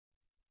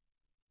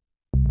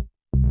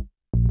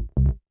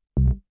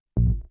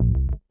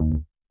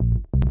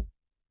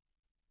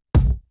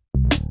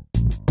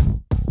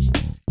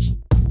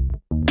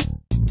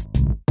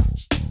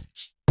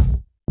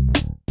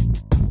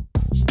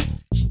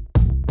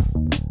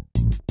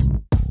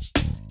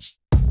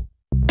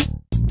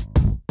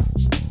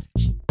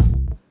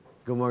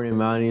Good morning,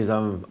 Mounties.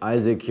 I'm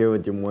Isaac here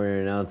with your morning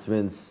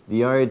announcements.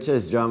 The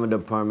RHS Drama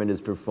Department is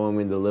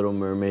performing The Little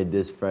Mermaid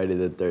this Friday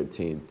the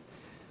 13th.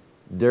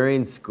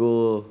 During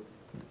school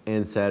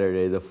and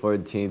Saturday the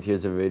 14th,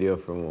 here's a video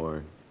for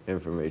more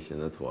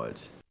information. Let's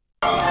watch.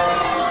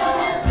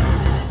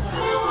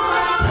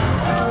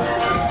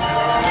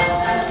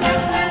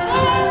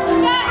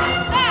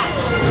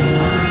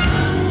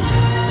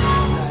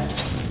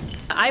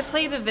 I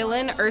play the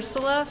villain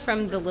Ursula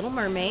from The Little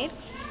Mermaid.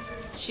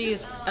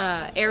 She's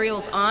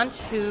Ariel's aunt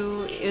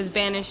who is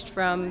banished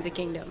from the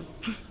kingdom.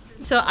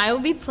 So I will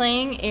be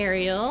playing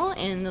Ariel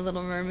in The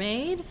Little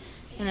Mermaid,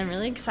 and I'm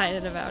really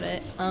excited about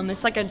it.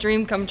 It's like a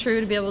dream come true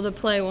to be able to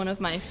play one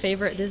of my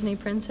favorite Disney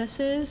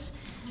princesses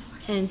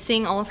and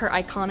sing all of her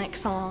iconic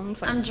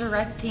songs. I'm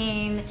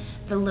directing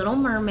The Little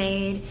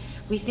Mermaid.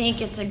 We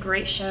think it's a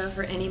great show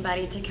for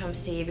anybody to come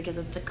see because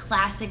it's a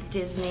classic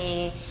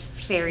Disney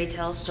fairy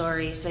tale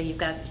story. So you've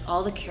got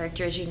all the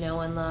characters you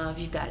know and love.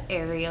 You've got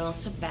Ariel,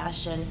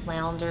 Sebastian,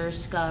 Flounder,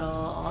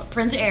 Scuttle,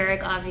 Prince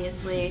Eric,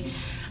 obviously.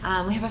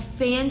 We have a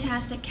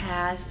fantastic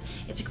cast.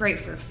 It's great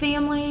for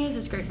families.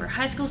 It's great for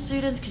high school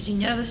students because you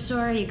know the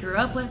story, you grew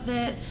up with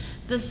it.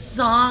 The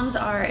songs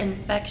are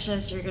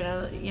infectious. You're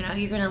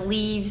gonna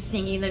leave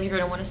singing them. You're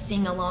gonna want to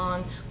sing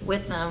along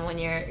with them when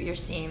you're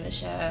seeing the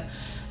show.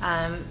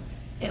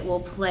 It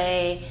will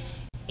play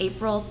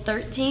April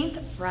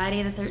 13th,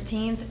 Friday the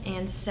 13th,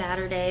 and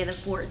Saturday the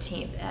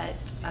 14th at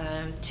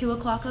 2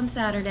 o'clock on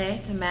Saturday.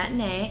 It's a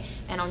matinee,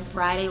 and on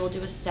Friday we'll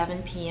do a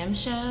 7 p.m.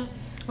 show.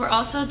 We're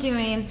also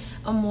doing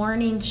a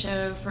morning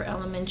show for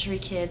elementary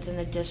kids in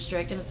the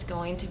district, and it's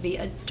going to be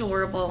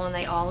adorable when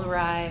they all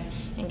arrive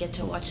and get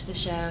to watch the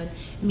show and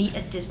meet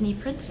a Disney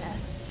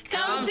princess.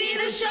 Come see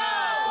the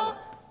show!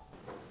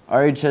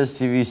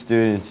 RHSTV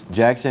students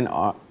Jackson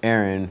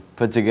Aaron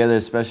put together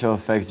a special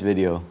effects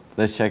video.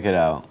 Let's check it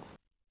out.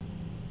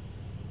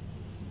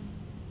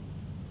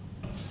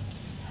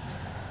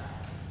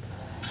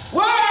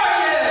 Where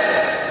are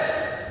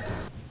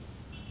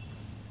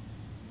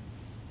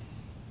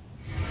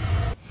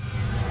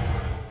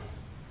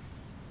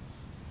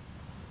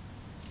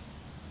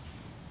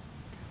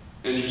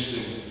you?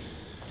 Interesting.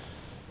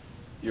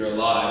 You're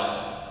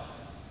alive.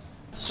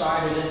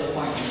 Sorry to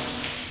disappoint you.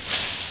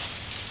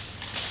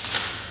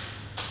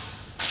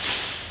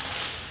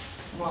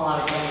 I'm a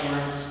lot of killing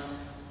worms.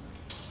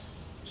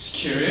 Just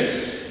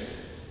curious.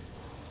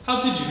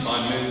 How did you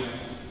find me?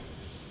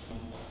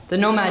 The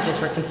No-Magers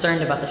were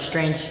concerned about the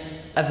strange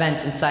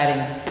events and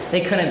sightings.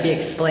 They couldn't be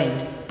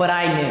explained, but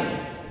I knew.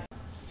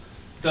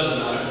 Doesn't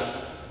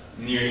matter.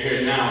 You're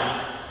here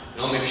now,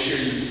 and I'll make sure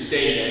you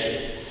stay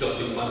dead,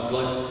 filthy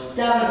mudblood.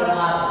 That would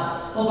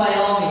happen. Well, by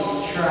all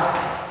means,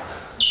 try.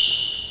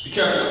 Be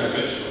careful what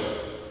you wish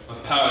for. My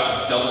powers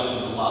have doubled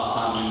since the last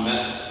time we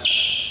met.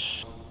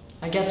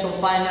 I guess we'll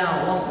find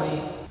out, won't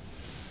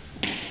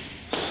we?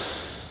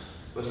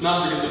 Let's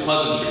not forget the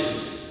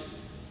pleasantries.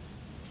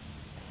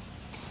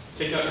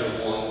 Take out your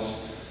wand.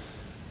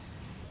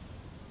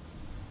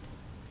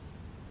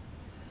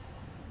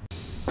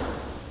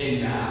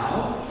 And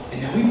now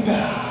we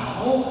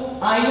bow.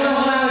 I know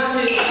how to.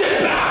 I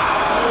said bow!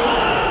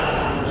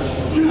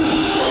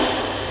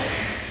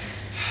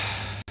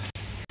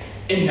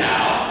 And now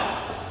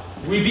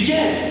we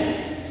begin.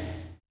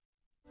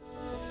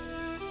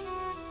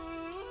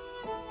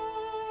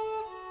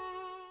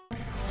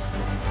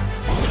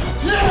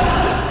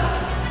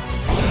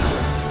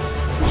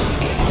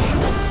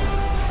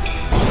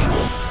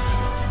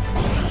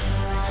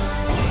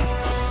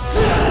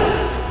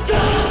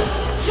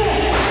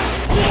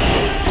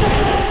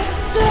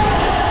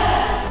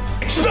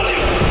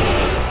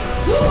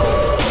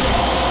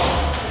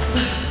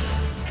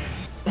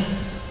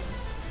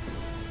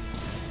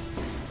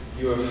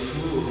 You're a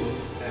fool,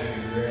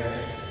 Angry.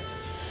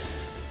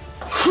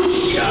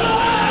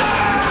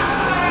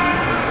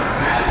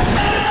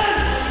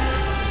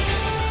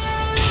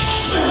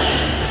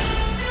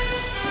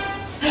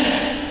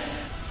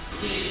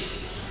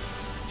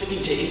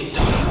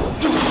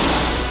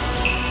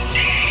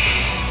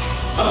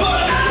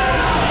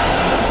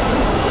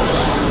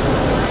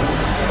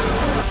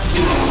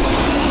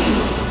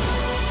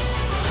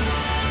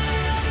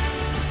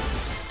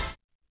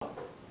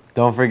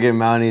 Don't forget,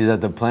 Mounties,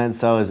 that the plant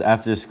cell is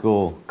after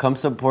school. Come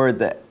support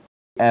the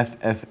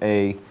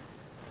FFA.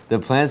 The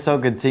plant cell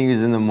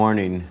continues in the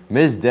morning.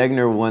 Ms.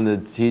 Degner won the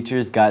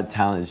Teachers Got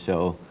Talent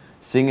show,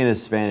 singing a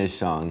Spanish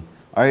song.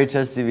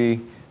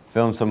 RHSTV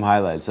filmed some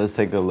highlights. Let's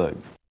take a look.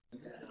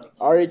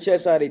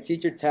 RHS had a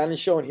teacher talent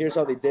show, and here's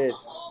how they did.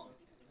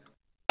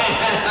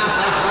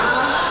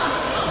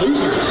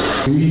 Losers.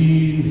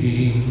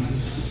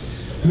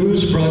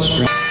 Who's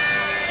frustrated?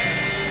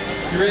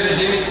 You ready,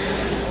 Jimmy?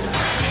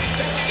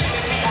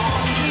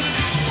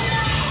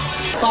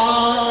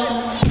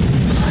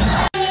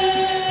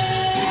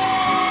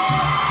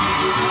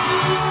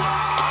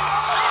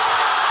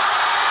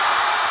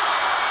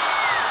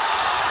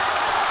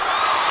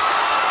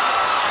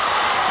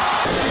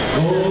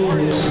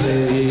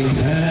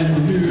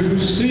 Can you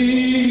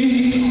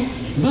see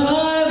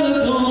by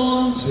the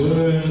dawn's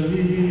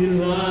early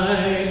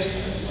light?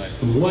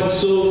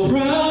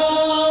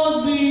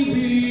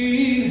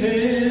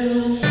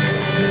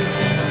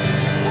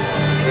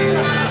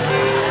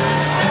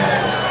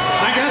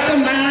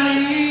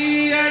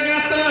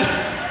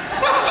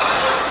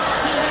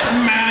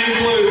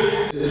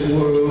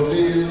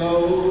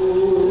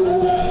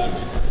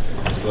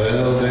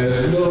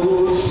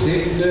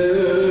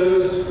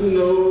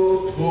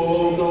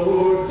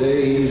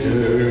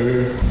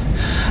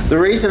 The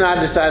reason I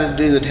decided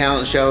to do the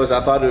talent show is I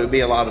thought it would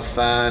be a lot of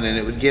fun and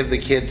it would give the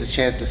kids a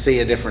chance to see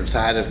a different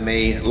side of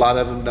me. A lot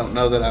of them don't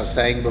know that I've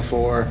sang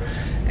before.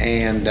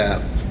 And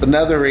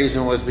another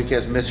reason was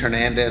because Miss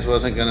Hernandez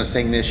wasn't going to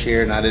sing this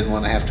year and I didn't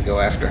want to have to go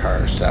after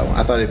her. So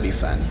I thought it'd be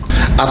fun.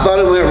 I thought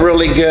it went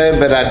really good,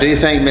 but I do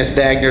think Miss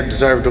Dagner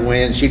deserved to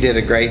win. She did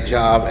a great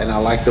job and I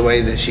like the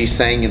way that she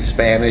sang in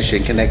Spanish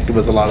and connected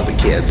with a lot of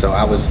the kids. So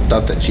I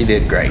thought that she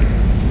did great.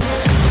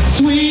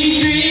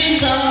 Sweet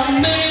dreams are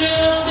made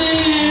of this.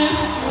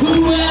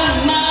 Who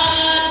am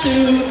I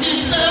to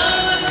disagree?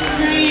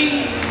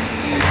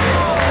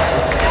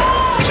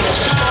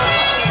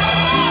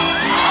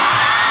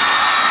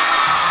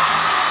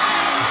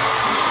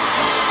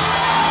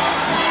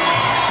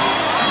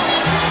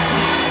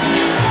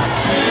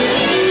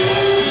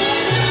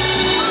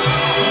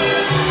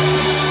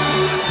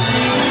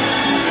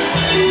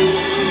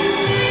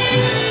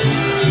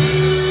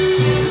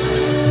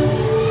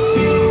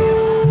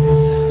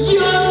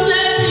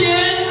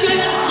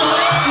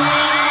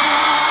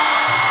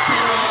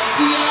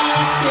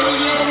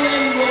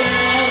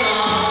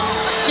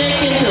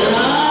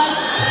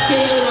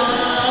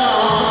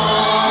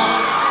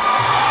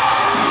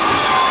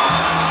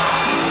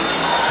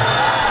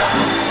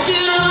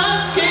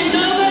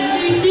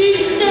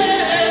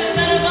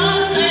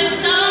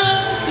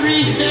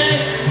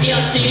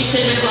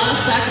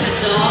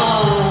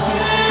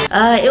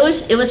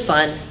 It was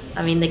fun.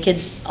 I mean, the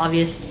kids I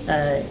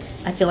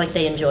feel like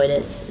they enjoyed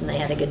it and they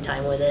had a good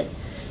time with it.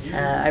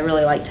 I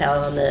really liked how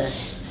on the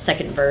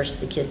second verse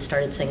the kids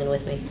started singing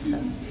with me.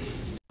 So.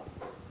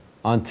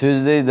 On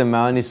Tuesday, the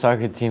Mountie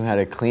soccer team had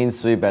a clean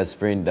sweep at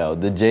Springdale.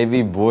 The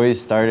JV boys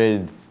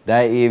started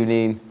that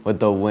evening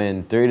with a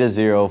win,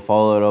 3-0,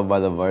 followed up by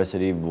the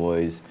varsity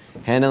boys.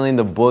 Handling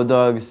the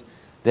Bulldogs,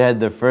 they had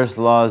their first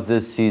loss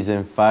this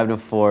season,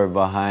 5-4,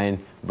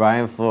 behind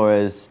Brian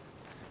Flores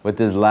with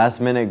his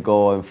last-minute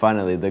goal, and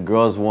finally, the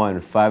girls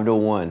won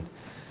 5-1.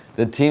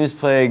 The teams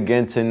play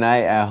again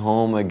tonight at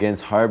home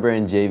against Harbor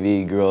and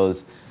JV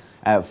girls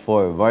at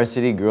 4,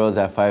 varsity girls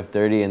at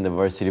 5:30, and the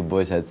varsity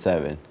boys at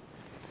 7.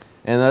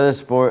 In other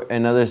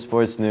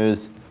sports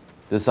news,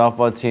 the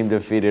softball team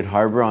defeated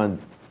Harbor on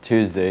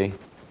Tuesday,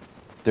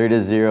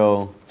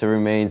 3-0, to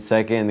remain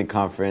second in the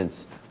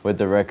conference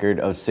with a record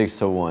of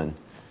 6-1.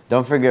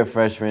 Don't forget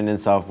freshmen and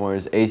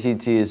sophomores,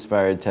 ACT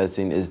Aspire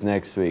testing is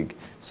next week.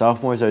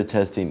 Sophomores are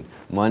testing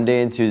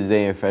Monday and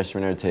Tuesday, and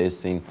freshmen are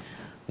testing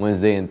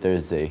Wednesday and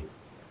Thursday.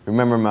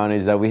 Remember,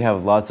 Mounties, that we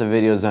have lots of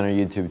videos on our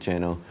YouTube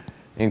channel,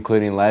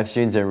 including live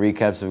streams and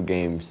recaps of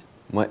games,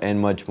 and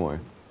much more.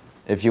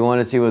 If you want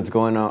to see what's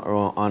going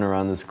on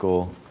around the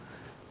school,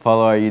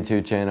 follow our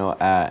YouTube channel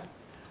at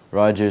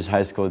Rogers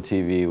High School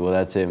TV. Well,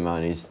 that's it,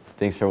 Mounties.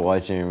 Thanks for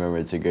watching. Remember,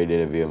 it's a great day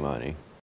to be a Mountie.